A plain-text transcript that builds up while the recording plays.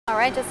All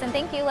right, Justin,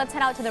 thank you. Let's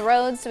head out to the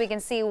roads so we can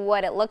see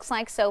what it looks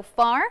like so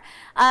far.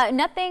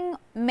 Nothing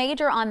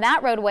major on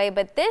that roadway,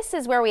 but this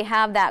is where we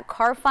have that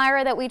car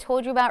fire that we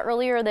told you about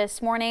earlier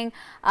this morning.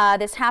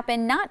 This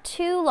happened not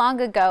too long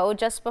ago,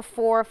 just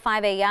before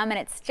 5 a.m., and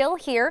it's still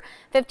here,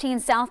 15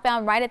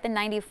 southbound right at the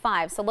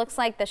 95. So it looks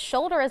like the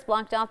shoulder is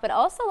blocked off, but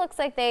also looks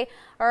like they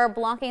are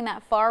blocking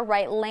that far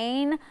right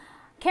lane.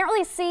 Can't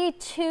really see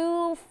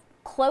too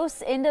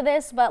close into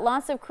this, but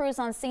lots of crews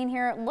on scene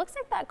here. Looks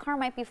like that car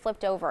might be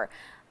flipped over,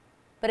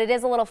 but it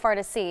is a little far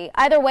to see.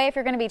 Either way, if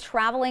you're going to be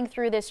traveling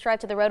through this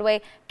stretch of the roadway,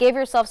 give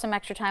yourself some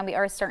extra time. We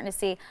are starting to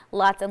see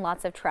lots and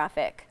lots of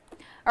traffic.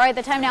 All right,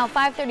 the time now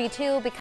 5:32.